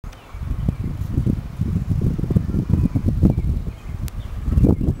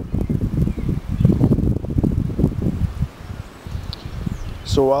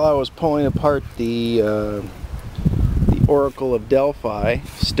So while I was pulling apart the Oracle of Delphi,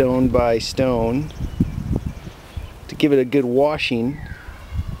 stone by stone, to give it a good washing,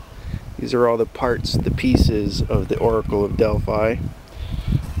 these are all the parts, the pieces of the Oracle of Delphi.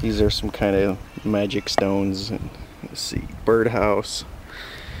 These are some kind of magic stones, and let's see, birdhouse.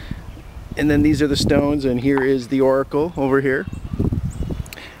 And then these are the stones, and here is the Oracle over here.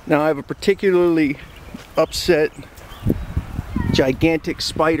 Now I have a particularly upset gigantic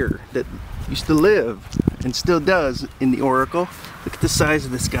spider that used to live and still does in the Oracle. Look at the size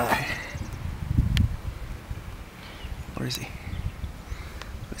of this guy. Where is he?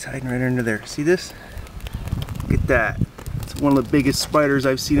 He's hiding right under there. See this? Look at that. It's one of the biggest spiders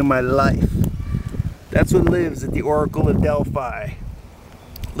I've seen in my life. That's what lives at the Oracle of Delphi.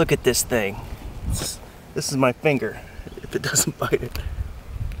 Look at this thing. This is my finger, if it doesn't bite it.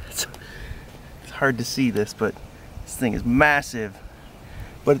 It's hard to see this, but this thing is massive.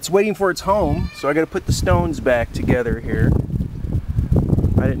 But it's waiting for its home, so I gotta put the stones back together here.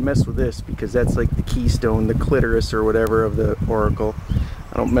 I didn't mess with this because that's like the keystone, the clitoris or whatever of the Oracle.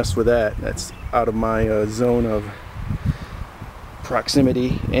 I don't mess with that. That's out of my zone of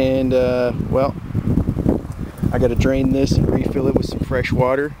proximity. And well, I gotta drain this and refill it with some fresh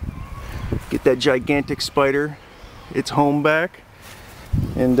water. Get that gigantic spider its home back,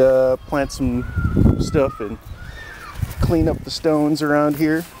 and plant some stuff and clean up the stones around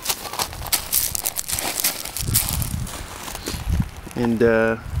here, and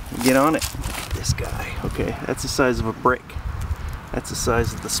get on it. Look at this guy. Okay, that's the size of a brick. That's the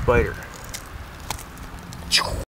size of the spider.